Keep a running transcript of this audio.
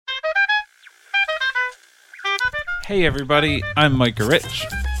Hey everybody, I'm Micah Rich.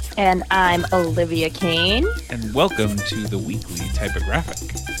 And I'm Olivia Kane. And welcome to the Weekly Typographic,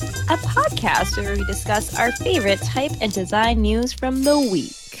 a podcast where we discuss our favorite type and design news from the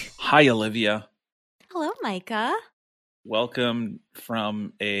week. Hi Olivia. Hello Micah. Welcome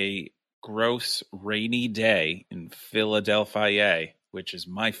from a gross rainy day in Philadelphia, which is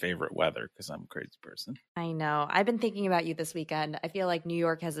my favorite weather because I'm a crazy person. I know. I've been thinking about you this weekend. I feel like New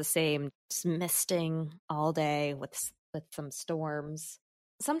York has the same, just misting all day with some storms.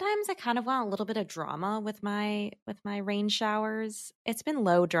 Sometimes I kind of want a little bit of drama with my rain showers. It's been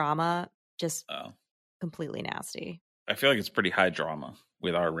low drama, just completely nasty. I feel like it's pretty high drama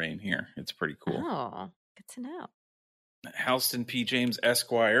with our rain here. It's pretty cool. Oh, good to know. Halston P. James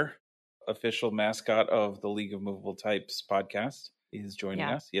Esquire, official mascot of the League of Movable Types podcast, is joining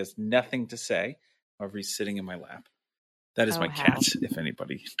us. He has nothing to say. However, he's sitting in my lap. That is my Hal. cat, if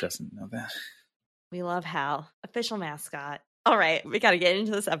anybody doesn't know that. We love Hal, official mascot. All right, we got to get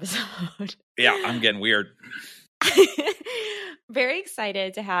into this episode. Yeah, I'm getting weird. Very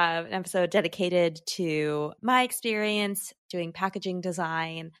excited to have an episode dedicated to my experience doing packaging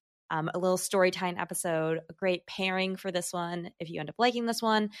design. A little Storytime episode, a great pairing for this one. If you end up liking this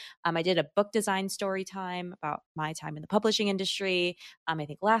one, I did a book design Storytime about my time in the publishing industry, I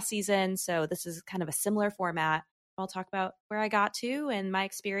think last season. So this is kind of a similar format. I'll talk about where I got to and my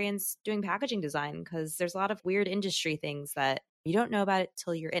experience doing packaging design, because there's a lot of weird industry things that you don't know about it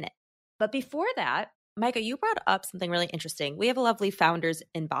till you're in it. But before that, Micah, you brought up something really interesting. We have a lovely founders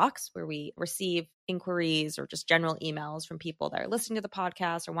inbox where we receive inquiries or just general emails from people that are listening to the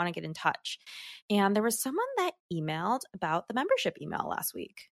podcast or want to get in touch. And there was someone that emailed about the membership email last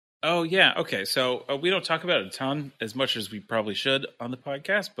week. Oh, yeah. Okay. So we don't talk about it a ton, as much as we probably should on the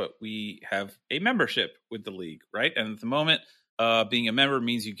podcast, but we have a membership with the league, right? And at the moment, being a member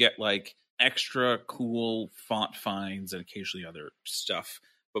means you get like extra cool font finds and occasionally other stuff.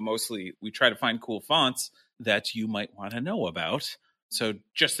 But mostly we try to find cool fonts that you might want to know about. So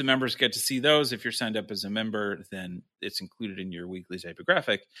just the members get to see those. If you're signed up as a member, then it's included in your weekly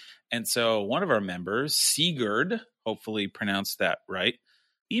typographic. And so one of our members, Sigurd, hopefully pronounced that right,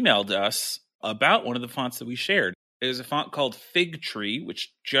 emailed us about one of the fonts that we shared. It is a font called Fig Tree,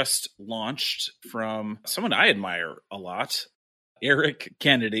 which just launched from someone I admire a lot, Eric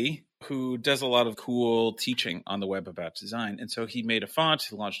Kennedy, who does a lot of cool teaching on the web about design. And so he made a font.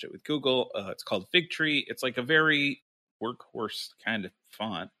 He launched it with Google. It's called Fig Tree. It's like a very workhorse kind of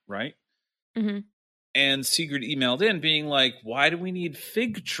font, right? Mm-hmm. And Sigurd emailed in being like, why do we need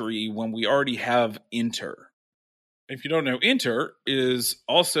Fig Tree when we already have Inter? If you don't know, Inter is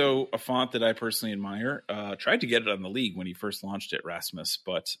also a font that I personally admire. Tried to get it on the league when he first launched it, Rasmus,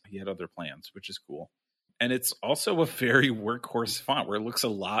 but he had other plans, which is cool. And it's also a very workhorse font where it looks a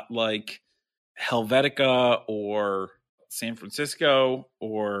lot like Helvetica or San Francisco,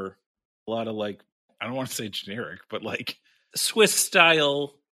 or a lot of like, I don't want to say generic, but like Swiss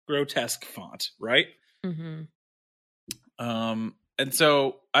style grotesque font, right? Mm-hmm. And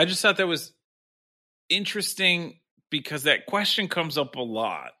so I just thought that was interesting because that question comes up a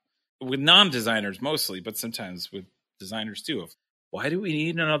lot with non-designers mostly, but sometimes with designers too, of why do we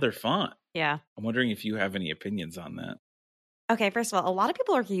need another font? Yeah. I'm wondering if you have any opinions on that. Okay, first of all, a lot of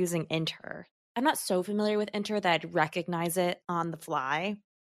people are using Inter. I'm not so familiar with Inter that I'd recognize it on the fly.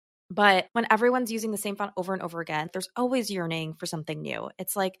 But when everyone's using the same font over and over again, there's always yearning for something new.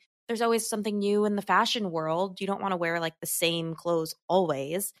 It's like there's always something new in the fashion world. You don't want to wear like the same clothes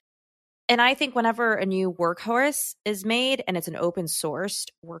always. And I think whenever a new workhorse is made and it's an open sourced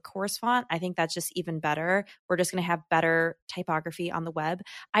workhorse font, I think that's just even better. We're just going to have better typography on the web.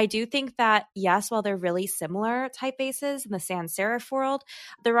 I do think that, yes, while they're really similar typefaces in the sans serif world,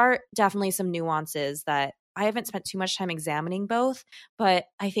 there are definitely some nuances that I haven't spent too much time examining both, but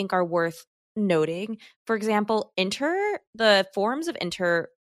I think are worth noting. For example, Inter, the forms of Inter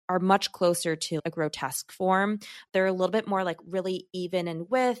are much closer to a grotesque form. They're a little bit more like really even in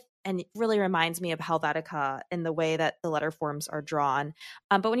width, and it really reminds me of Helvetica in the way that the letter forms are drawn.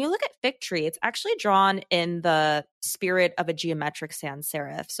 But when you look at Fig Tree, it's actually drawn in the spirit of a geometric sans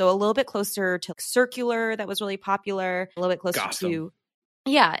serif. So a little bit closer to circular, that was really popular, a little bit closer to...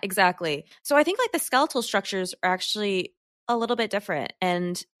 Yeah, exactly. So I think like the skeletal structures are actually a little bit different.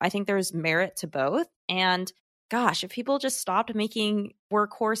 And I think there's merit to both. And gosh, if people just stopped making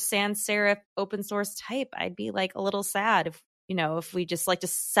workhorse sans serif open source type, I'd be like a little sad if we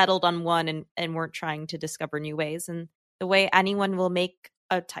just settled on one and weren't trying to discover new ways. And the way anyone will make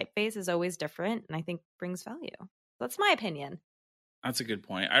a typeface is always different, and I think brings value. That's my opinion. That's a good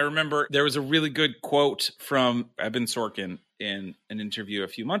point. I remember there was a really good quote from Eben Sorkin in an interview a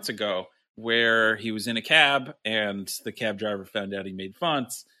few months ago where he was in a cab and the cab driver found out he made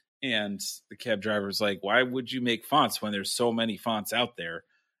fonts. And the cab driver's like, why would you make fonts when there's so many fonts out there?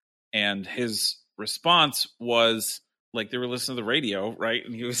 And his response was like, they were listening to the radio, right?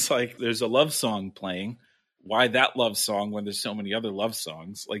 And he was like, there's a love song playing. Why that love song when there's so many other love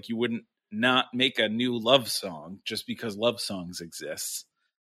songs? Like, you wouldn't not make a new love song just because love songs exist.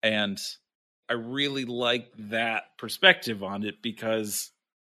 And I really like that perspective on it, because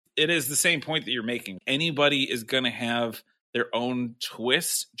it is the same point that you're making. Anybody is going to have their own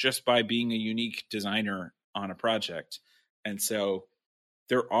twist just by being a unique designer on a project. And so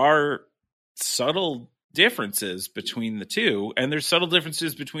there are subtle differences between the two, and there's subtle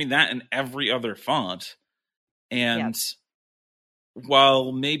differences between that and every other font. And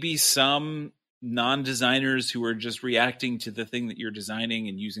while maybe some non-designers who are just reacting to the thing that you're designing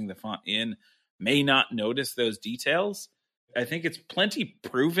and using the font in may not notice those details, I think it's plenty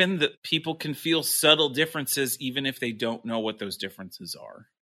proven that people can feel subtle differences even if they don't know what those differences are.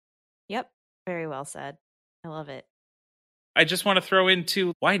 Yep. Very well said. I love it. I just want to throw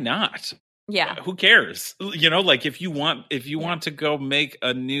into, why not? Yeah. Who cares? You know, like if you want to go make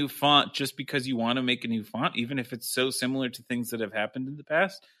a new font just because you want to make a new font, even if it's so similar to things that have happened in the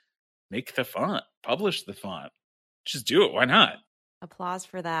past, make the font, publish the font. Just do it. Why not? Applause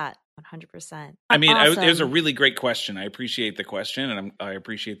for that. 100%. I mean, awesome. It was a really great question. I appreciate the question, and I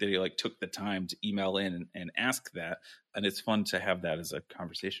appreciate that he took the time to email in and ask that. And it's fun to have that as a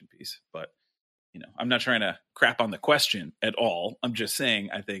conversation piece. But, I'm not trying to crap on the question at all. I'm just saying,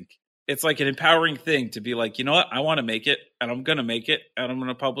 I think it's like an empowering thing to be like, you know what? I want to make it, and I'm going to make it, and I'm going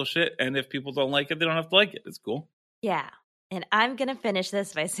to publish it. And if people don't like it, they don't have to like it. It's cool. Yeah. And I'm going to finish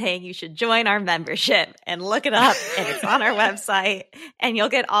this by saying you should join our membership and look it up. And it's on our website. And you'll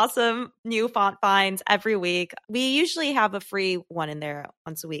get awesome new font finds every week. We usually have a free one in there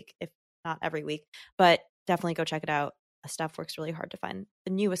once a week, if not every week. But definitely go check it out. Steph works really hard to find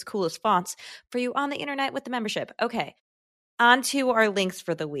the newest, coolest fonts for you on the internet with the membership. Okay. On to our links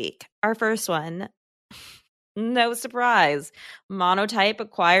for the week. Our first one. No surprise. Monotype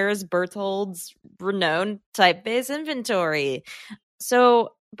acquires Berthold's renowned typeface inventory.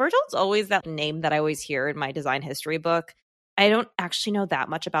 So Berthold's always that name that I always hear in my design history book. I don't actually know that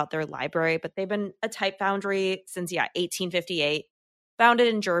much about their library, but they've been a type foundry since, 1858. Founded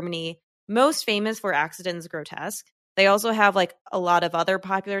in Germany. Most famous for Accidents Grotesque. They also have like a lot of other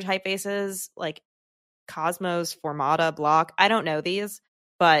popular typefaces like Cosmos, Formata, Block. I don't know these,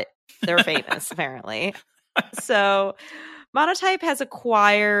 but they're famous apparently. So Monotype has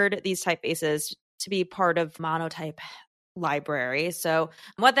acquired these typefaces to be part of Monotype library. So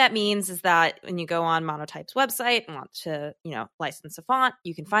what that means is that when you go on Monotype's website and want to, license a font,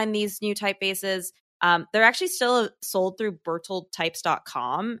 you can find these new typefaces. They're actually still sold through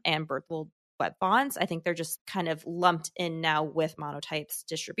bertoldtypes.com and Berthold Web Fonts. I think they're just kind of lumped in now with Monotype's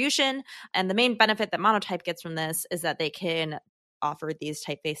distribution. And the main benefit that Monotype gets from this is that they can offer these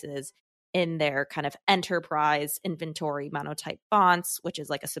typefaces in their kind of enterprise inventory Monotype fonts, which is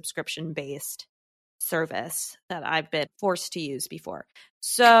like a subscription-based service that I've been forced to use before.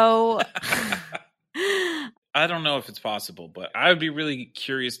 So I don't know if it's possible, but I would be really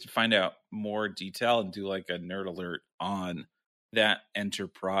curious to find out more detail and do like a nerd alert on that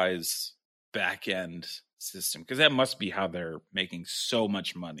enterprise back-end system, because that must be how they're making so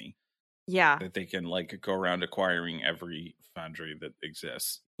much money. Yeah. That they can like go around acquiring every foundry that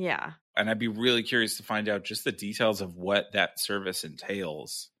exists. Yeah. And I'd be really curious to find out just the details of what that service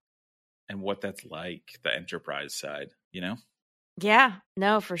entails and what that's like, the enterprise side, Yeah,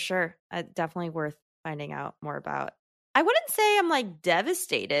 no, for sure. Definitely worth finding out more about. I wouldn't say I'm like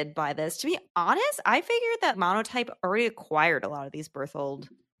devastated by this. To be honest, I figured that Monotype already acquired a lot of these Berthold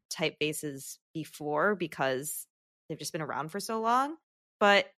typefaces before because they've just been around for so long.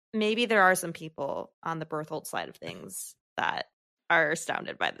 But maybe there are some people on the Berthold side of things that are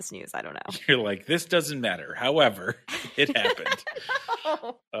astounded by this news. I don't know. You're like, this doesn't matter. However, it happened.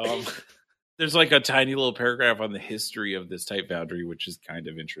 There's like a tiny little paragraph on the history of this type foundry, which is kind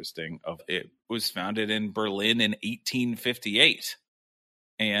of interesting. It was founded in Berlin in 1858.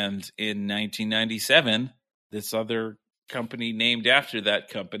 And in 1997, this other company named after that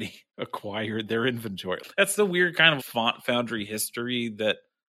company acquired their inventory. That's the weird kind of font foundry history that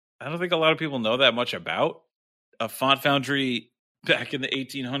I don't think a lot of people know that much about. A font foundry back in the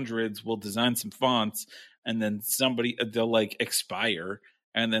 1800s will design some fonts, and then they'll like expire,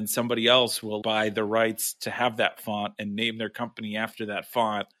 and then somebody else will buy the rights to have that font and name their company after that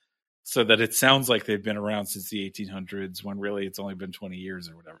font so that it sounds like they've been around since the 1800s when really it's only been 20 years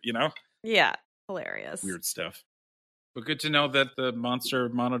or whatever, Yeah. Hilarious. Weird stuff. But good to know that the monster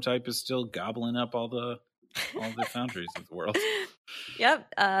monotype is still gobbling up all the foundries of the world.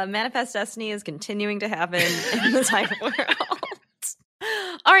 Yep. Manifest Destiny is continuing to happen in the type world.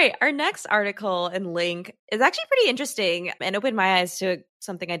 All right. Our next article and link is actually pretty interesting and opened my eyes to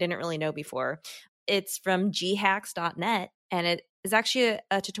something I didn't really know before. It's from ghacks.net, and it is actually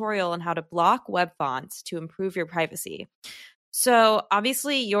a tutorial on how to block web fonts to improve your privacy. So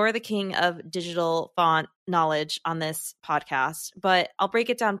obviously you're the king of digital font knowledge on this podcast, but I'll break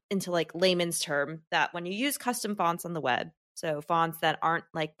it down into like layman's term that when you use custom fonts on the web, so fonts that aren't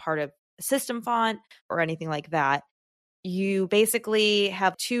like part of a system font or anything like that, you basically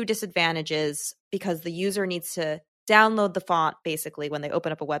have two disadvantages because the user needs to download the font basically when they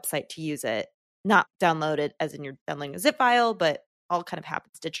open up a website to use it, not download it as in you're downloading a zip file, but all kind of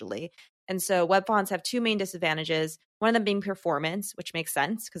happens digitally. And so web fonts have two main disadvantages, one of them being performance, which makes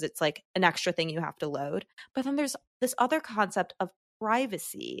sense because it's like an extra thing you have to load. But then there's this other concept of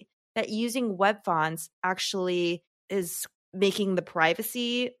privacy, that using web fonts actually is making the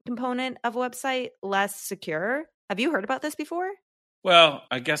privacy component of a website less secure. Have you heard about this before? Well,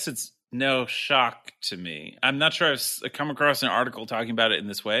 I guess it's no shock to me. I'm not sure I've come across an article talking about it in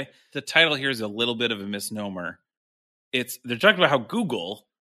this way. The title here is a little bit of a misnomer. They're talking about how Google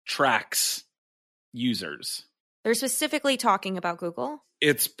tracks users. They're specifically talking about Google?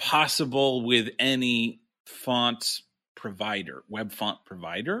 It's possible with any font provider, web font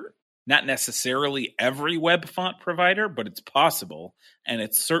provider. Not necessarily every web font provider, but it's possible. And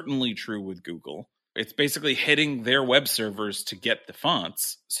it's certainly true with Google. It's basically hitting their web servers to get the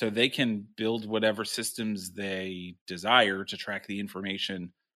fonts so they can build whatever systems they desire to track the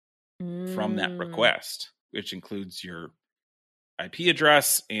information from that request, which includes your IP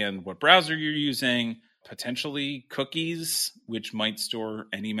address and what browser you're using, potentially cookies, which might store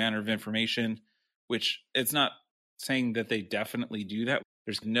any manner of information, which it's not saying that they definitely do that.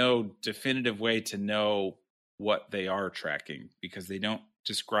 There's no definitive way to know what they are tracking because they don't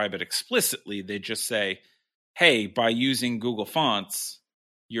describe it explicitly. They just say, hey, by using Google Fonts,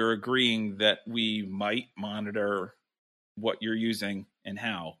 you're agreeing that we might monitor what you're using and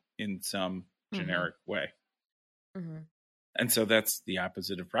how in some generic way. Mm-hmm. And so that's the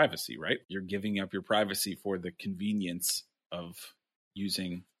opposite of privacy, right? You're giving up your privacy for the convenience of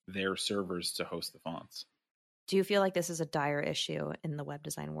using their servers to host the fonts. Do you feel like this is a dire issue in the web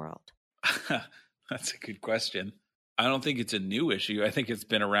design world? That's a good question. I don't think it's a new issue. I think it's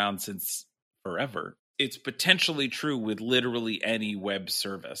been around since forever. It's potentially true with literally any web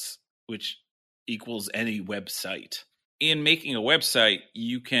service, which equals any website. In making a website,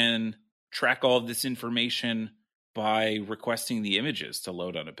 you can track all of this information by requesting the images to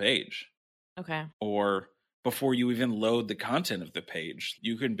load on a page. Okay. Or before you even load the content of the page.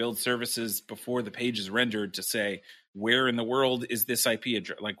 You can build services before the page is rendered to say, where in the world is this IP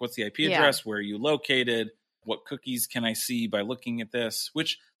address? Like, what's the IP address? Where are you located? What cookies can I see by looking at this?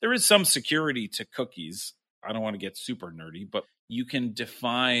 Which there is some security to cookies. I don't want to get super nerdy, but you can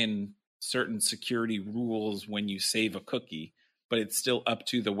define certain security rules when you save a cookie, but it's still up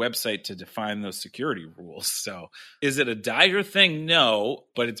to the website to define those security rules. So is it a dire thing? No,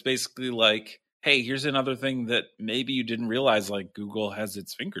 but it's basically like, hey, here's another thing that maybe you didn't realize, like Google has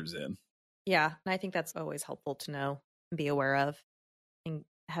its fingers in. Yeah, and I think that's always helpful to know and be aware of and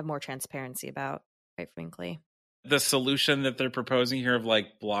have more transparency about, quite frankly. The solution that they're proposing here of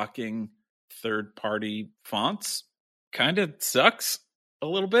like blocking third-party fonts kind of sucks a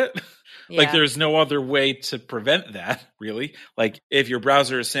little bit. Like there's no other way to prevent that, really. Like if your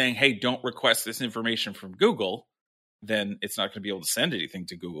browser is saying, hey, don't request this information from Google, then it's not going to be able to send anything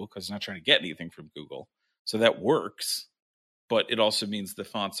to Google because it's not trying to get anything from Google. So that works, but it also means the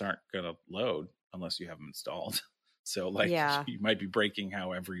fonts aren't going to load unless you have them installed. So like you might be breaking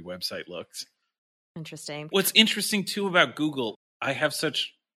how every website looks. Interesting. What's interesting too about Google, I have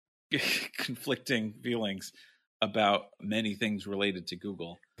such conflicting feelings about many things related to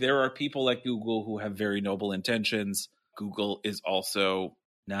Google. There are people at Google who have very noble intentions. Google is also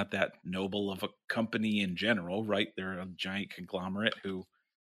not that noble of a company in general, right? They're a giant conglomerate who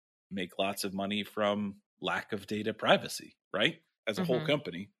make lots of money from lack of data privacy, right? As a whole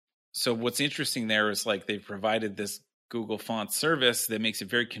company. So what's interesting there is like they've provided this Google font service that makes it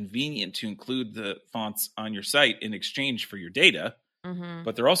very convenient to include the fonts on your site in exchange for your data.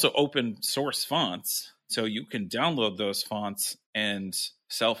 But they're also open source fonts. So you can download those fonts and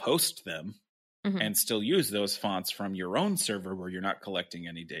self-host them and still use those fonts from your own server where you're not collecting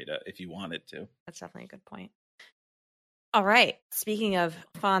any data if you wanted to. That's definitely a good point. All right. Speaking of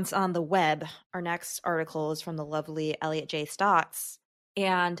fonts on the web, our next article is from the lovely Elliot J. Stocks,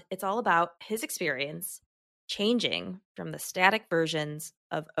 and it's all about his experience changing from the static versions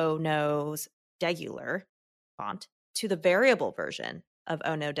of Oh No's Degular font to the variable version of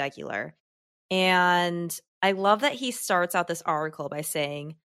Oh No Degular. And I love that he starts out this article by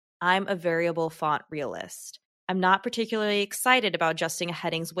saying, I'm a variable font realist. I'm not particularly excited about adjusting a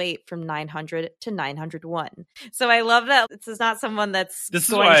heading's weight from 900 to 901. So I love that this is not someone that's This is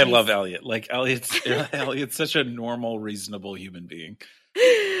going why to I be love Elliot. Like Elliot's such a normal, reasonable human being.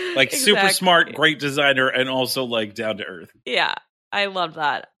 Like super smart, great designer, and also like down to earth. Yeah, I love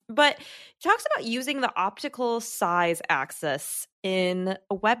that. But he talks about using the optical size axis in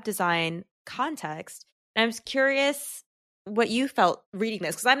a web design context. And I was curious what you felt reading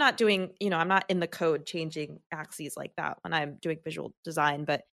this, because I'm not doing, I'm not in the code changing axes like that when I'm doing visual design.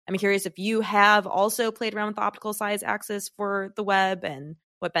 But I'm curious if you have also played around with the optical size axis for the web and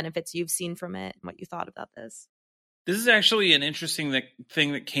what benefits you've seen from it and what you thought about this. This is actually an interesting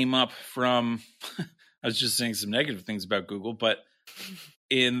thing that came up from, I was just saying some negative things about Google, but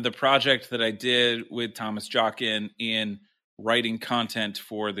in the project that I did with Thomas Jockin in writing content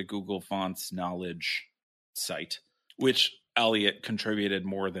for the Google Fonts Knowledge site, which Elliot contributed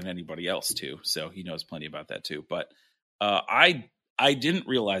more than anybody else to, so he knows plenty about that too. But I didn't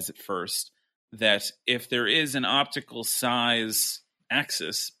realize at first that if there is an optical size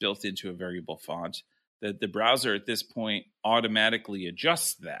axis built into a variable font, that the browser at this point automatically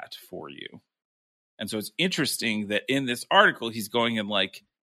adjusts that for you. And so it's interesting that in this article, he's going and like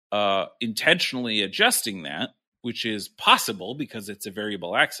intentionally adjusting that, which is possible because it's a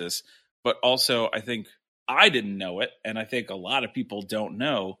variable axis. But also, I think I didn't know it, and I think a lot of people don't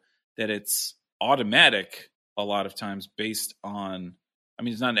know that it's automatic a lot of times based on, I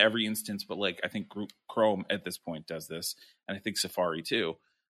mean, it's not in every instance, but like I think Chrome at this point does this, and I think Safari too,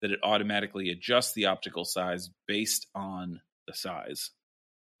 that it automatically adjusts the optical size based on the size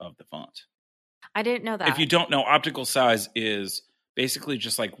of the font. I didn't know that. If you don't know, optical size is basically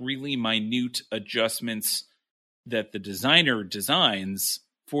just like really minute adjustments that the designer designs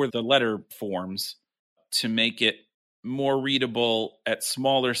for the letter forms to make it more readable at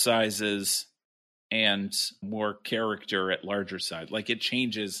smaller sizes and more character at larger size. Like it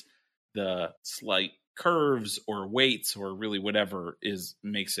changes the slight curves or weights or really whatever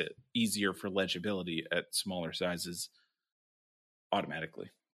makes it easier for legibility at smaller sizes automatically.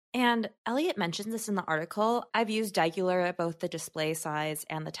 And Elliot mentions this in the article. I've used Degular at both the display size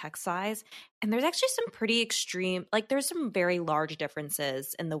and the text size. And there's actually some pretty extreme, like there's some very large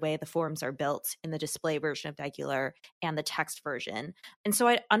differences in the way the forms are built in the display version of Degular and the text version. And so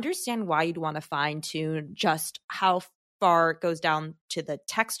I understand why you'd want to fine tune just how far it goes down to the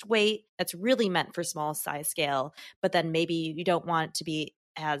text weight that's really meant for small size scale. But then maybe you don't want it to be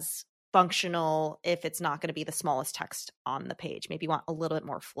as functional if it's not going to be the smallest text on the page. Maybe you want a little bit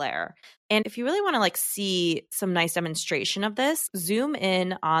more flair. And if you really want to like see some nice demonstration of this, zoom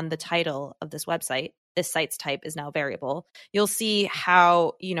in on the title of this website. This site's type is now variable. You'll see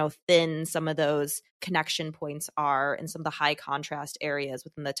how, thin some of those connection points are in some of the high contrast areas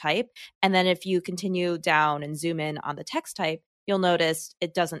within the type. And then if you continue down and zoom in on the text type, you'll notice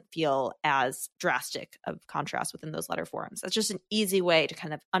it doesn't feel as drastic of contrast within those letter forms. That's just an easy way to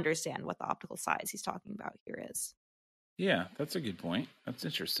kind of understand what the optical size he's talking about here is. Yeah, that's a good point. That's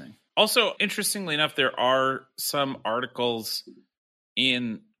interesting. Also, interestingly enough, there are some articles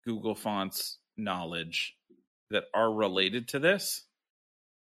in Google Fonts Knowledge that are related to this.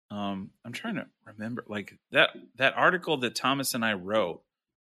 I'm trying to remember, like that article that Thomas and I wrote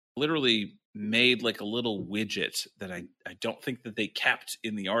literally made like a little widget that I don't think that they kept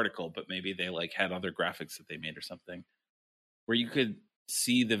in the article, but maybe they like had other graphics that they made or something where you could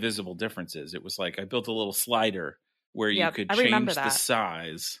see the visible differences. It was like I built a little slider where you could change the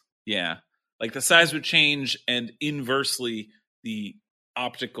size. Yeah. Like the size would change and inversely the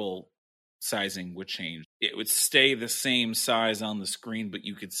optical sizing would change. It would stay the same size on the screen, but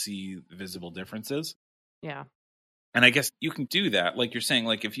you could see visible differences. Yeah. And I guess you can do that. Like you're saying,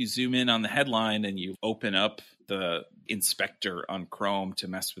 like if you zoom in on the headline and you open up the inspector on Chrome to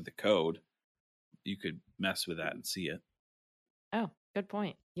mess with the code, you could mess with that and see it. Oh, good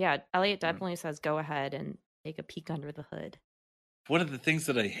point. Yeah, Elliot definitely says go ahead and take a peek under the hood. One of the things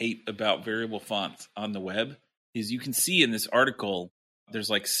that I hate about variable fonts on the web is you can see in this article, there's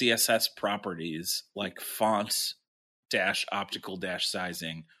like CSS properties like font dash optical dash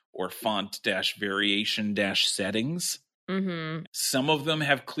sizing or font dash variation dash settings. Mm-hmm. Some of them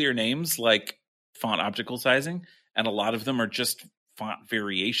have clear names like font optical sizing, and a lot of them are just font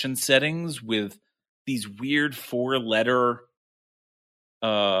variation settings with these weird 4-letter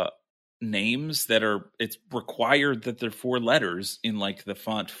names that are, it's required that they're 4 letters in like the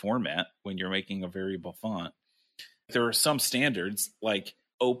font format when you're making a variable font. There are some standards like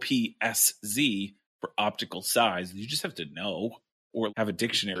OPSZ for optical size. You just have to know or have a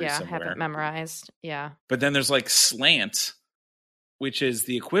dictionary somewhere. Have it memorized. Yeah. But then there's like slant, which is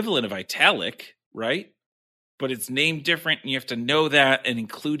the equivalent of italic, right? But it's named different, and you have to know that and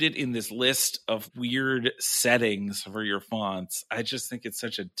include it in this list of weird settings for your fonts. I just think it's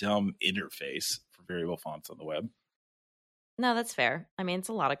such a dumb interface for variable fonts on the web. No, that's fair. I mean, it's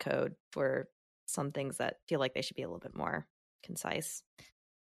a lot of code for some things that feel like they should be a little bit more concise.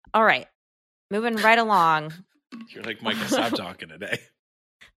 All right. Moving right along. You're like, Micah, stop talking today.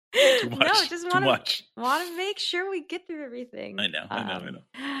 Too much. No, just Too much. Want to make sure we get through everything. I know.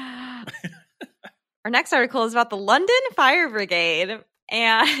 Our next article is about the London Fire Brigade,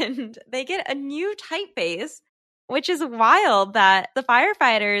 and they get a new typeface, which is wild that the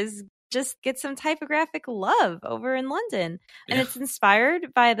firefighters just get some typographic love over in London. And it's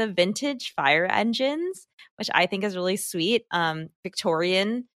inspired by the vintage fire engines, which I think is really sweet.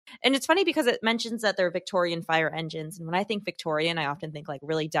 Victorian. And it's funny because it mentions that they're Victorian fire engines. And when I think Victorian, I often think like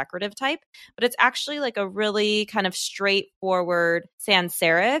really decorative type, but it's actually like a really kind of straightforward sans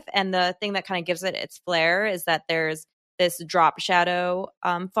serif. And the thing that kind of gives it its flair is that there's this drop shadow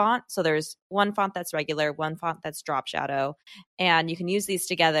font. So there's one font that's regular, one font that's drop shadow. And you can use these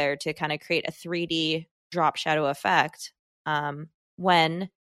together to kind of create a 3D drop shadow effect when,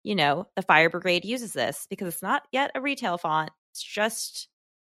 you know, the fire brigade uses this, because it's not yet a retail font. It's just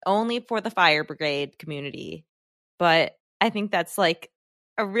only for the fire brigade community. But I think that's like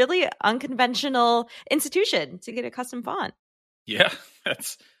a really unconventional institution to get a custom font. Yeah,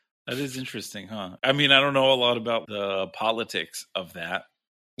 that is interesting, huh? I mean, I don't know a lot about the politics of that.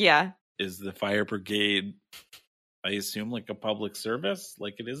 Yeah. Is the fire brigade, I assume, like a public service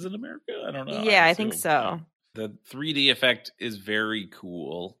like it is in America? I don't know. Yeah, I think so. The 3D effect is very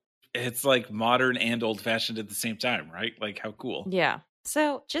cool. It's like modern and old fashioned at the same time, right? Like, how cool. Yeah.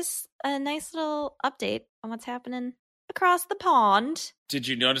 So just a nice little update on what's happening across the pond. Did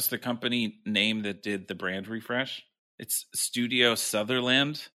you notice the company name that did the brand refresh? It's Studio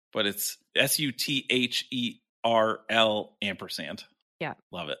Sutherland, but it's SUTHERL ampersand. Yeah.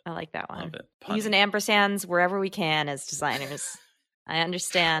 Love it. I like that one. Love it. Using ampersands wherever we can as designers. I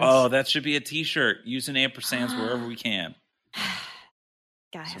understand. Oh, that should be a t-shirt. Using ampersands wherever we can.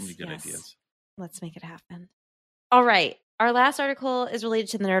 Guys, so many good ideas. Let's make it happen. All right. Our last article is related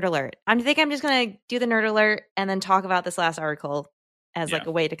to the nerd alert. I think I'm just going to do the nerd alert and then talk about this last article as like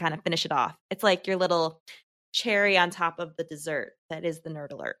a way to kind of finish it off. It's like your little cherry on top of the dessert that is the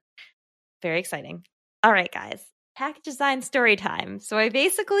nerd alert. Very exciting. All right, guys. Package design story time. So I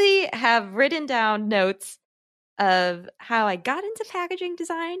basically have written down notes of how I got into packaging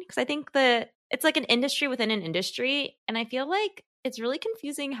design, because I think that it's like an industry within an industry. And I feel like it's really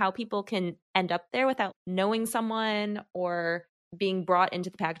confusing how people can end up there without knowing someone or being brought into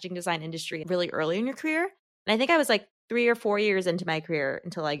the packaging design industry really early in your career. And I think I was like 3 or 4 years into my career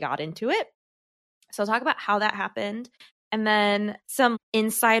until I got into it. So I'll talk about how that happened, and then some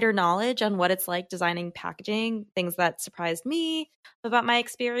insider knowledge on what it's like designing packaging, things that surprised me about my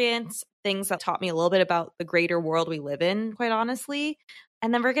experience, things that taught me a little bit about the greater world we live in, quite honestly.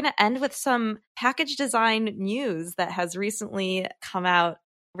 And then we're going to end with some package design news that has recently come out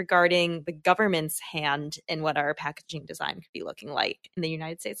regarding the government's hand in what our packaging design could be looking like in the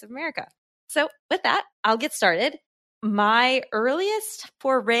United States of America. So with that, I'll get started. My earliest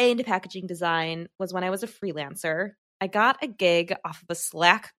foray into packaging design was when I was a freelancer. I got a gig off of a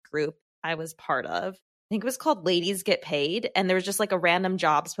Slack group I was part of. I think it was called Ladies Get Paid. And there was just like a random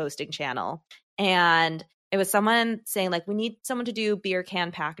jobs posting channel. And it was someone saying like, we need someone to do beer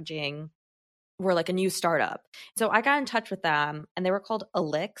can packaging. We're like a new startup. So I got in touch with them, and they were called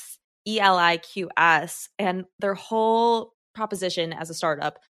Eliqs, ELIQS. And their whole proposition as a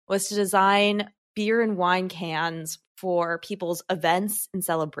startup was to design beer and wine cans for people's events and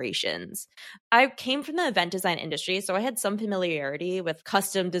celebrations. I came from the event design industry, so I had some familiarity with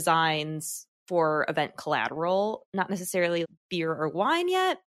custom designs for event collateral, not necessarily beer or wine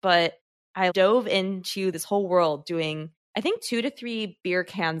yet, but I dove into this whole world doing, I think, 2 to 3 beer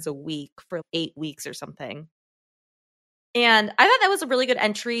cans a week for 8 weeks or something. And I thought that was a really good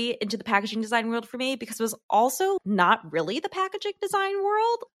entry into the packaging design world for me, because it was also not really the packaging design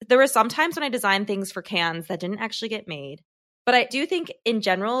world. There were some times when I designed things for cans that didn't actually get made. But I do think in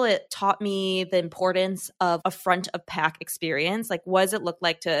general, it taught me the importance of a front of pack experience. Like, what does it look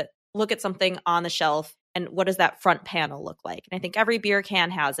like to look at something on the shelf, and what does that front panel look like? And I think every beer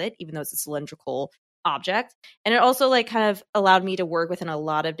can has it, even though it's a cylindrical object. And it also like kind of allowed me to work within a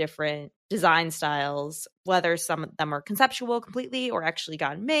lot of different design styles, whether some of them are conceptual completely or actually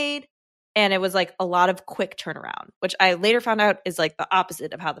got made. And it was like a lot of quick turnaround, which I later found out is like the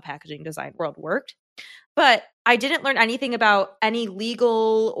opposite of how the packaging design world worked. But I didn't learn anything about any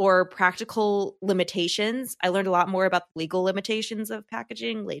legal or practical limitations. I learned a lot more about the legal limitations of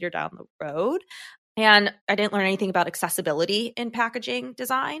packaging later down the road. And I didn't learn anything about accessibility in packaging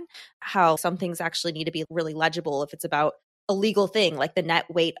design, how some things actually need to be really legible if it's about a legal thing, like the net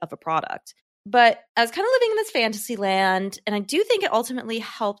weight of a product. But I was kind of living in this fantasy land, and I do think it ultimately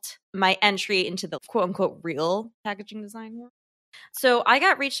helped my entry into the quote unquote real packaging design world. So I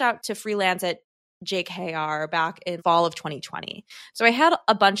got reached out to freelance at JKR back in fall of 2020. So I had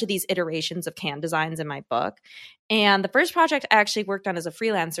a bunch of these iterations of can designs in my book. And the first project I actually worked on as a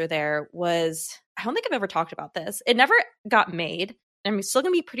freelancer there was, I don't think I've ever talked about this. It never got made. I'm still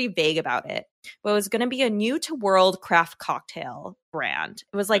going to be pretty vague about it. But it was going to be a new to world craft cocktail brand.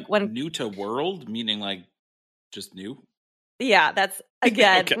 It was like when new to world, meaning like just new. Yeah, that's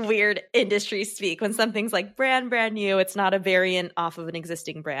again Okay. weird industry speak. When something's like brand new, it's not a variant off of an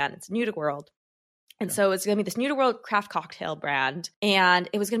existing brand. It's new to world. And so it's going to be this new to world craft cocktail brand, and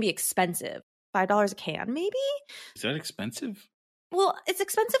it was going to be expensive. $5 a can, maybe? Is that expensive? Well, it's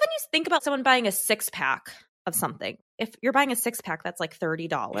expensive when you think about someone buying a 6-pack of something. If you're buying a 6-pack, that's like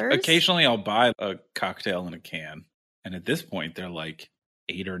 $30. Occasionally I'll buy a cocktail in a can, and at this point they're like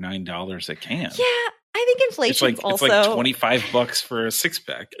 $8 or $9 a can. Yeah, I think inflation's it's like $25 for a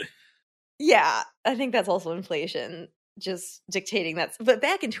 6-pack. Yeah, I think that's also inflation just dictating that. But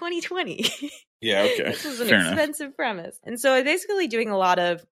back in 2020, yeah, okay, this was an Fair expensive enough. premise. And so I'm basically doing a lot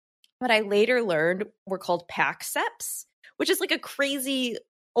of what I later learned were called pack seps, which is like a crazy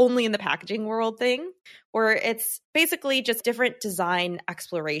only in the packaging world thing, where it's basically just different design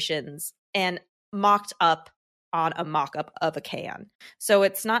explorations and mocked up on a mock-up of a can. So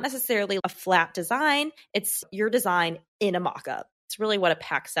it's not necessarily a flat design, it's your design in a mock-up. It's really what a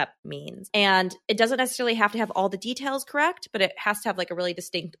pack sep means. And it doesn't necessarily have to have all the details correct, but it has to have like a really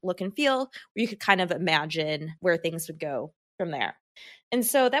distinct look and feel where you could kind of imagine where things would go from there. And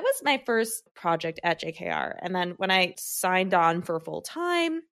so that was my first project at JKR. And then when I signed on for full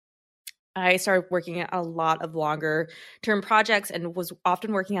time, I started working at a lot of longer term projects and was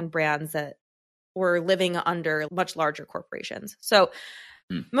often working on brands that were living under much larger corporations. So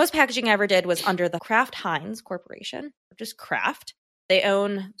most packaging I ever did was under the Kraft Heinz Corporation, just Kraft. They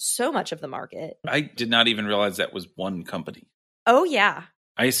own so much of the market. I did not even realize that was one company. Oh, yeah.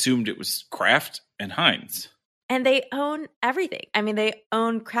 I assumed it was Kraft and Heinz. And they own everything. I mean, they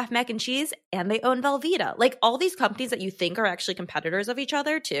own Kraft mac and cheese and they own Velveeta. Like all these companies that you think are actually competitors of each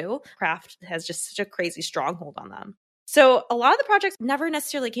other too. Kraft has just such a crazy stronghold on them. So a lot of the projects never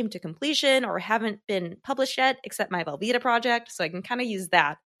necessarily came to completion or haven't been published yet, except my Velveeta project. So I can kind of use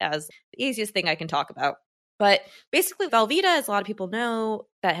that as the easiest thing I can talk about. But basically, Velveeta, as a lot of people know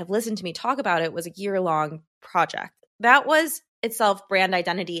that have listened to me talk about it, was a year-long project. That was itself brand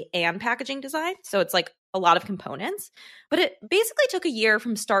identity and packaging design. So it's like a lot of components. But it basically took a year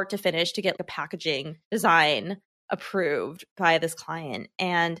from start to finish to get the packaging design approved by this client.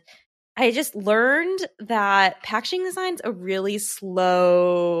 And I just learned that packaging design's a really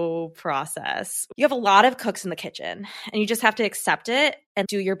slow process. You have a lot of cooks in the kitchen and you just have to accept it and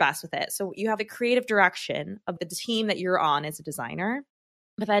do your best with it. So you have a creative direction of the team that you're on as a designer.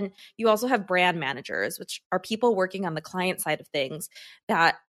 But then you also have brand managers, which are people working on the client side of things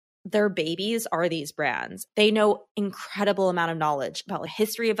that their babies are these brands. They know incredible amount of knowledge about the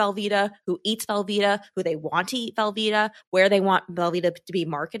history of Velveeta, who eats Velveeta, who they want to eat Velveeta, where they want Velveeta to be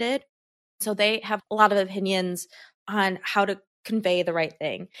marketed. So they have a lot of opinions on how to convey the right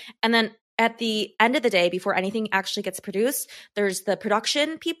thing. And then at the end of the day, before anything actually gets produced, there's the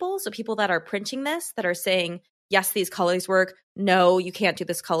production people. So people that are printing this, that are saying, yes, these colors work. No, you can't do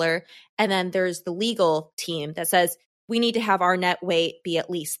this color. And then there's the legal team that says, we need to have our net weight be at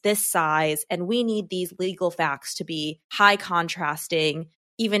least this size. And we need these legal facts to be high contrasting.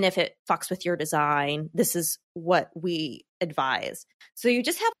 Even if it fucks with your design, this is what we advise. So you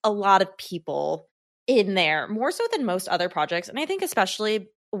just have a lot of people in there, more so than most other projects. And I think especially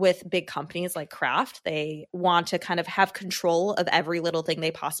with big companies like Kraft, they want to kind of have control of every little thing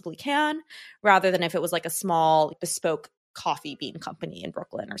they possibly can, rather than if it was like a small bespoke coffee bean company in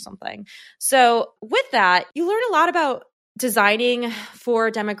Brooklyn or something. So with that, you learn a lot about designing for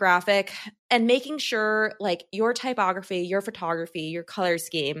a demographic and making sure like your typography, your photography, your color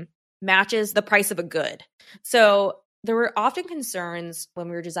scheme matches the price of a good. So there were often concerns when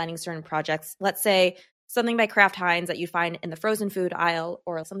we were designing certain projects. Let's say something by Kraft Heinz that you find in the frozen food aisle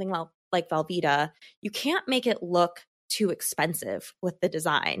or something like Velveeta. You can't make it look too expensive with the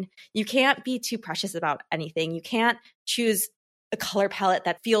design. You can't be too precious about anything. You can't choose a color palette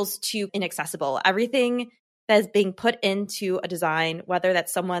that feels too inaccessible. Everything that is being put into a design, whether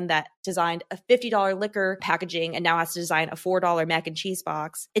that's someone that designed a $50 liquor packaging and now has to design a $4 mac and cheese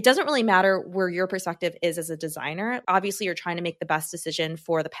box, it doesn't really matter where your perspective is as a designer. Obviously, you're trying to make the best decision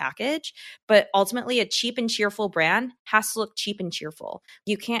for the package, but ultimately a cheap and cheerful brand has to look cheap and cheerful.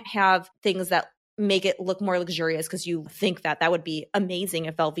 You can't have things that make it look more luxurious because you think that would be amazing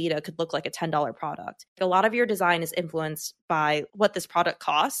if Velveeta could look like a $10 product. A lot of your design is influenced by what this product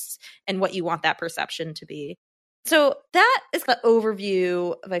costs and what you want that perception to be. So that is the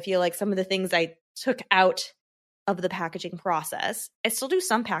overview of, I feel like, some of the things I took out of the packaging process. I still do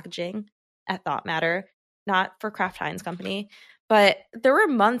some packaging at Thought Matter, not for Kraft Heinz Company, but there were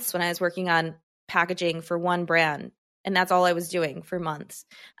months when I was working on packaging for one brand, and that's all I was doing for months.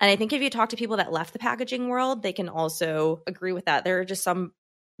 And I think if you talk to people that left the packaging world, they can also agree with that. There are just some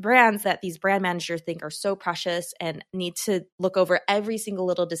brands that these brand managers think are so precious and need to look over every single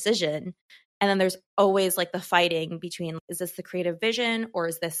little decision. And then there's always like the fighting between, is this the creative vision or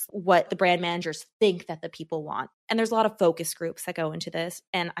is this what the brand managers think that the people want? And there's a lot of focus groups that go into this.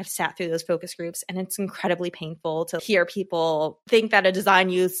 And I've sat through those focus groups, and it's incredibly painful to hear people think that a design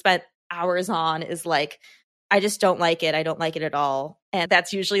you spent hours on is like, I just don't like it. I don't like it at all. And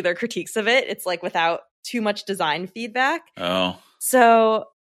that's usually their critiques of it. It's like without too much design feedback. Oh. So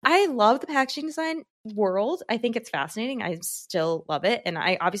I love the packaging design world. I think it's fascinating. I still love it. And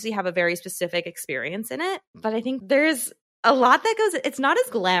I obviously have a very specific experience in it. But I think there's a lot that goes, it's not as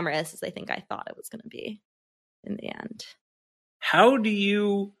glamorous as I think I thought it was going to be in the end. How do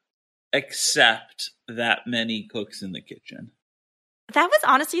you accept that many cooks in the kitchen? That was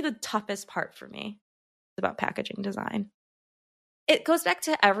honestly the toughest part for me about packaging design. It goes back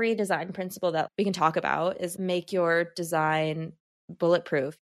to every design principle that we can talk about is make your design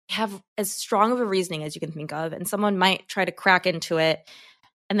bulletproof. Have as strong of a reasoning as you can think of, and someone might try to crack into it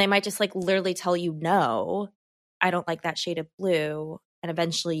and they might just like literally tell you, no, I don't like that shade of blue. And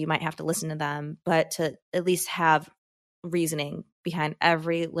eventually you might have to listen to them, but to at least have reasoning behind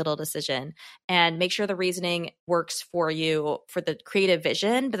every little decision and make sure the reasoning works for you for the creative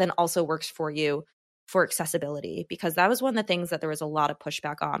vision, but then also works for you for accessibility, because that was one of the things that there was a lot of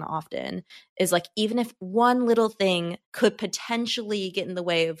pushback on often is like, even if one little thing could potentially get in the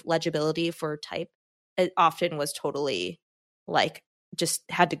way of legibility for type, it often was totally like just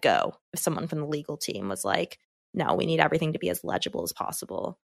had to go if someone from the legal team was like, no, we need everything to be as legible as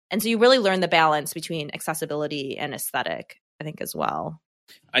possible. And so you really learn the balance between accessibility and aesthetic, I think, as well.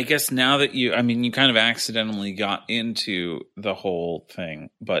 I guess now that you kind of accidentally got into the whole thing,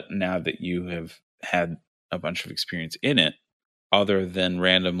 but now that you have had a bunch of experience in it, other than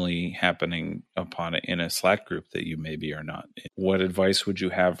randomly happening upon it in a Slack group that you maybe are not in, what advice would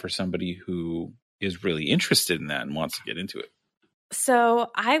you have for somebody who is really interested in that and wants to get into it? So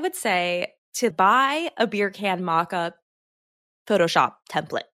I would say to buy a beer can mock-up Photoshop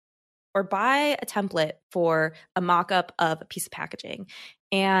template, or buy a template for a mock-up of a piece of packaging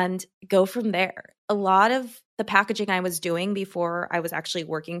and go from there. A lot of the packaging I was doing before I was actually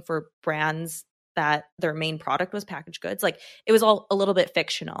working for brands that their main product was packaged goods, like it was all a little bit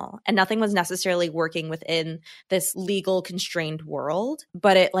fictional and nothing was necessarily working within this legal constrained world.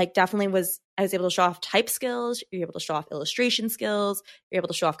 But it like definitely was, I was able to show off type skills, you're able to show off illustration skills, you're able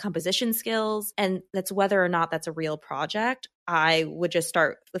to show off composition skills. And that's whether or not that's a real project. I would just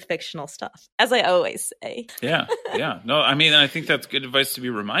start with fictional stuff, as I always say. Yeah. No, I mean, I think that's good advice to be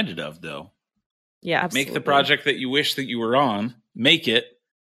reminded of, though. Yeah, absolutely. Make the project that you wish that you were on, make it,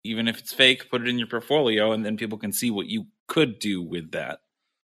 even if it's fake, put it in your portfolio, and then people can see what you could do with that.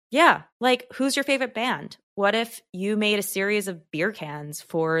 Yeah. Like, who's your favorite band? What if you made a series of beer cans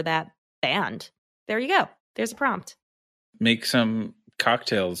for that band? There you go. There's a prompt. Make some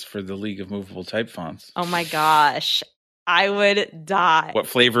cocktails for the League of Movable Type fonts. Oh my gosh. I would die. What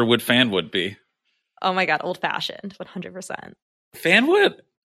flavor would Fanwood be? Oh my God. Old fashioned. 100%. Fanwood?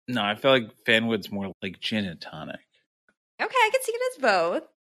 No, I feel like Fanwood's more like gin and tonic. Okay. I can see it as both.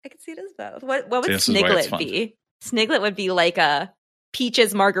 What would Sniglet be? Sniglet would be like a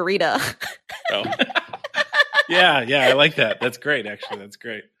peaches margarita. Oh. Yeah, I like that. That's great, actually. That's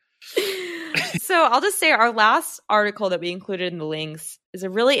great. So I'll just say our last article that we included in the links is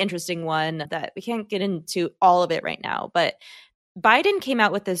a really interesting one that we can't get into all of it right now, but Biden came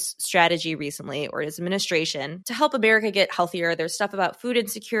out with this strategy recently, or his administration, to help America get healthier. There's stuff about food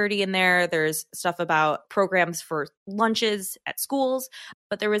insecurity in there. There's stuff about programs for lunches at schools.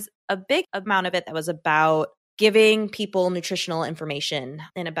 But there was a big amount of it that was about giving people nutritional information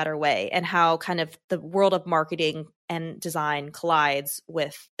in a better way, and how kind of the world of marketing and design collides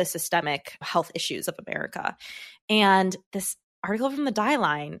with the systemic health issues of America. And this article from the Die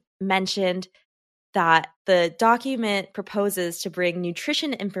Line mentioned that the document proposes to bring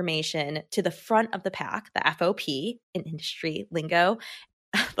nutrition information to the front of the pack, the FOP in industry lingo,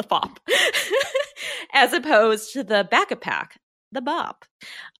 the FOP, as opposed to the back of pack, the BOP.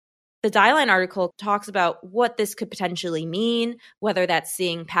 The Die Line article talks about what this could potentially mean, whether that's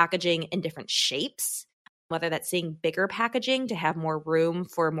seeing packaging in different shapes, whether that's seeing bigger packaging to have more room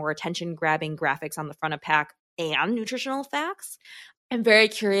for more attention-grabbing graphics on the front of pack and nutritional facts. I'm very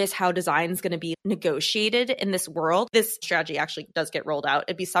curious how design is going to be negotiated in this world. This strategy actually does get rolled out.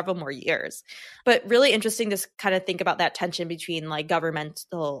 It'd be several more years. But really interesting to kind of think about that tension between like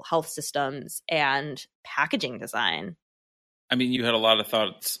governmental health systems and packaging design. I mean, you had a lot of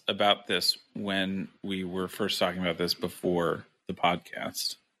thoughts about this when we were first talking about this before the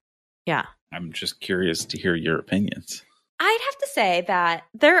podcast. Yeah. I'm just curious to hear your opinions. I'd have to say that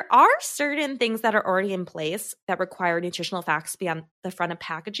there are certain things that are already in place that require nutritional facts to be on the front of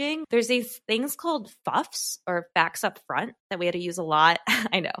packaging. There's these things called FUFs, or facts up front, that we had to use a lot.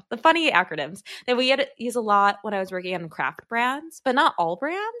 I know, the funny acronyms that we had to use a lot when I was working on craft brands, but not all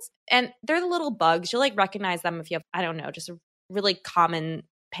brands. And they're the little bugs. You'll like recognize them if you have, I don't know, just a really common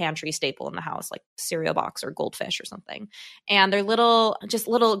pantry staple in the house, like cereal box or Goldfish or something. And they're little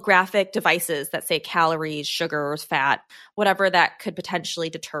graphic devices that say calories, sugars, fat, whatever that could potentially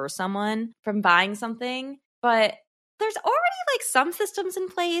deter someone from buying something. But there's already like some systems in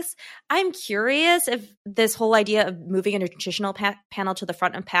place. I'm curious if this whole idea of moving a nutritional panel to the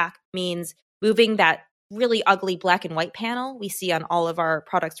front of pack means moving that really ugly black and white panel we see on all of our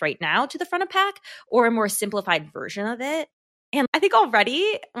products right now to the front of pack, or a more simplified version of it. And I think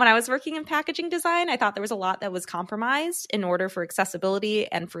already when I was working in packaging design, I thought there was a lot that was compromised in order for accessibility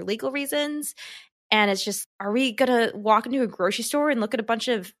and for legal reasons. And it's just, are we going to walk into a grocery store and look at a bunch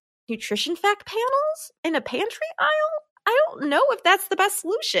of nutrition fact panels in a pantry aisle? I don't know if that's the best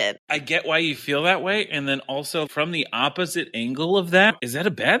solution. I get why you feel that way. And then also from the opposite angle of that, is that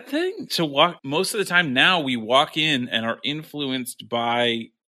a bad thing? Most of the time now we walk in and are influenced by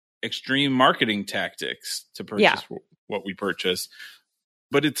extreme marketing tactics to purchase what we purchase.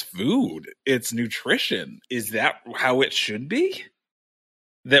 But it's food. It's nutrition. Is that how it should be?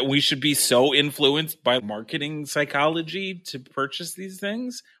 That we should be so influenced by marketing psychology to purchase these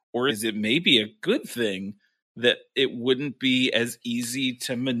things? Or is it maybe a good thing that it wouldn't be as easy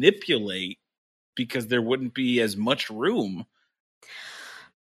to manipulate because there wouldn't be as much room?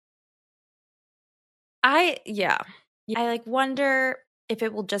 I like wonder if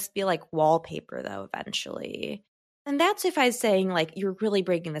it will just be like wallpaper though eventually. And that's if I was saying like you're really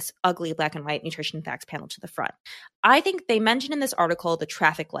bringing this ugly black and white nutrition facts panel to the front. I think they mentioned in this article the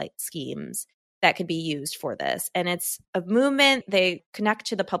traffic light schemes that could be used for this. And it's a movement. They connect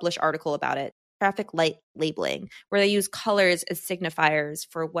to the published article about it. Traffic light labeling, where they use colors as signifiers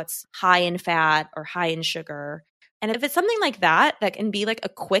for what's high in fat or high in sugar. And if it's something like that, that can be like a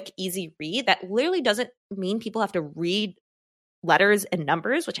quick, easy read, that literally doesn't mean people have to read letters and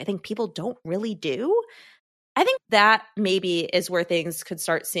numbers, which I think people don't really do. I think that maybe is where things could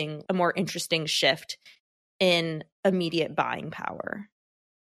start seeing a more interesting shift in immediate buying power.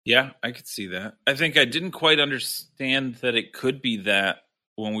 Yeah, I could see that. I think I didn't quite understand that it could be that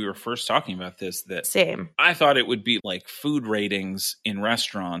when we were first talking about this. That same. I thought it would be like food ratings in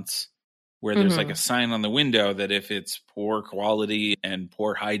restaurants where there's like a sign on the window that if it's poor quality and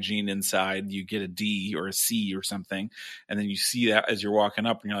poor hygiene inside, you get a D or a C or something. And then you see that as you're walking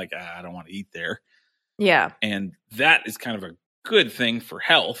up and you're like, I don't want to eat there. Yeah. And that is kind of a good thing for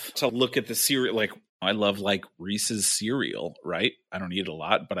health, to look at the cereal. Like, I love like Reese's cereal, right? I don't eat it a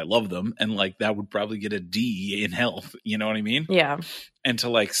lot, but I love them. And like that would probably get a D in health. You know what I mean? Yeah. And to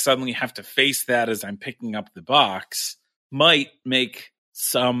like suddenly have to face that as I'm picking up the box might make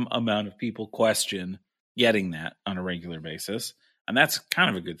some amount of people question getting that on a regular basis. And that's kind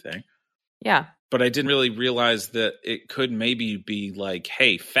of a good thing. Yeah. But I didn't really realize that it could maybe be like,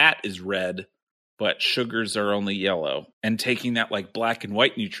 hey, fat is red, but sugars are only yellow, and taking that like black and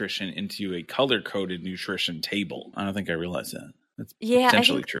white nutrition into a color-coded nutrition table. I don't think I realized that. That's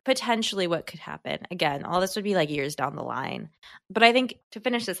potentially true. Potentially what could happen. Again, all this would be like years down the line. But I think to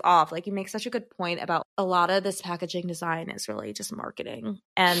finish this off, like you make such a good point about a lot of this packaging design is really just marketing,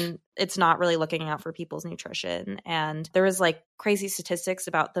 and it's not really looking out for people's nutrition. And there is like crazy statistics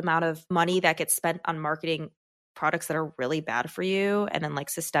about the amount of money that gets spent on marketing products that are really bad for you. And then like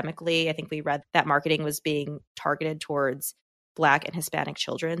systemically, I think we read that marketing was being targeted towards Black and Hispanic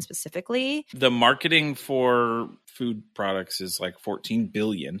children specifically. The marketing for food products is like $14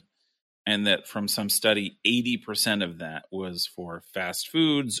 billion. And that from some study, 80% of that was for fast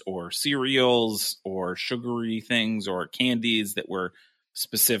foods or cereals or sugary things or candies that were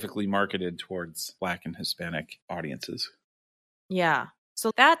specifically marketed towards Black and Hispanic audiences. Yeah.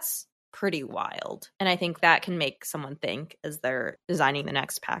 So that's pretty wild. And I think that can make someone think as they're designing the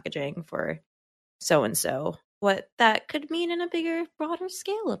next packaging for so-and-so what that could mean in a bigger, broader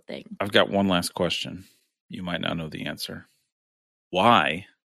scale of things. I've got one last question. You might not know the answer. Why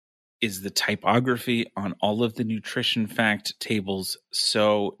is the typography on all of the nutrition fact tables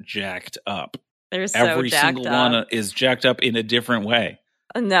so jacked up? They're so Every jacked single up. one is jacked up in a different way.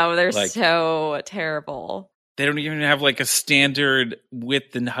 No, they're Like, so terrible. They don't even have like a standard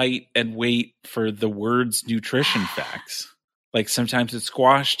width and height and weight for the words nutrition facts. Like sometimes it's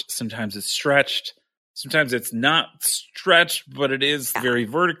squashed, sometimes it's stretched, sometimes it's not stretched, but it is very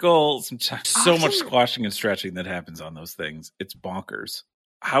vertical. Sometimes so much squashing and stretching that happens on those things. It's bonkers.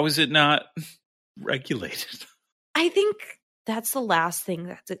 How is it not regulated? I think that's the last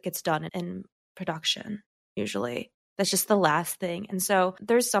thing that gets done in production, usually. That's just the last thing. And so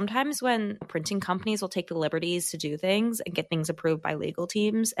there's sometimes when printing companies will take the liberties to do things and get things approved by legal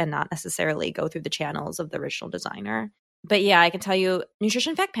teams and not necessarily go through the channels of the original designer. But yeah, I can tell you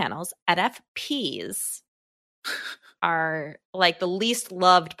nutrition fact panels at FPs are like the least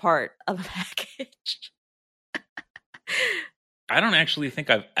loved part of a package. I don't actually think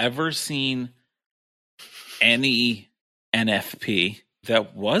I've ever seen any NFP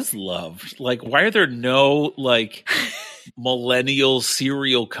that was loved. Like, why are there no like millennial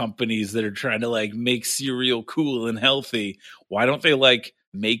cereal companies that are trying to like make cereal cool and healthy? Why don't they like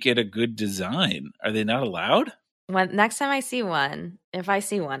make it a good design? Are they not allowed? Next time I see one, if I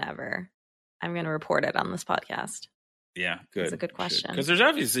see one ever, I'm going to report it on this podcast. Yeah, good. That's a good question. Because there's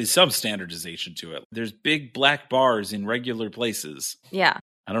obviously some standardization to it. There's big black bars in regular places. Yeah.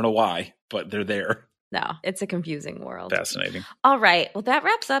 I don't know why, but they're there. No, it's a confusing world. Fascinating. All right. Well, that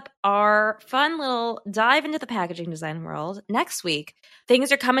wraps up our fun little dive into the packaging design world. Next week,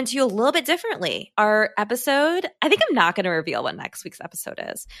 things are coming to you a little bit differently. Our episode, I think I'm not going to reveal what next week's episode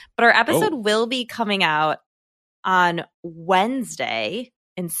is, but our episode will be coming out on Wednesday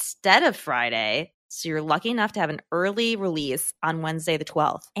instead of Friday. So you're lucky enough to have an early release on Wednesday the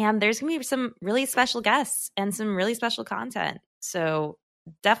 12th. And there's going to be some really special guests and some really special content. So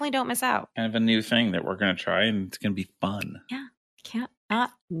definitely don't miss out. Kind of a new thing that we're going to try, and it's going to be fun. Yeah. Can't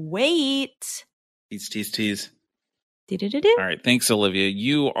not wait. Tease. Do-do-do-do. All right. Thanks, Olivia.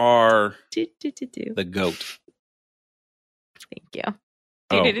 You are Do-do-do-do. the GOAT. Thank you.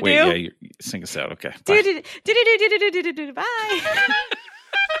 Oh, wait. Yeah, you sing us out. Okay. Bye. Do-do-do-do-do-do-do-do-do. Bye.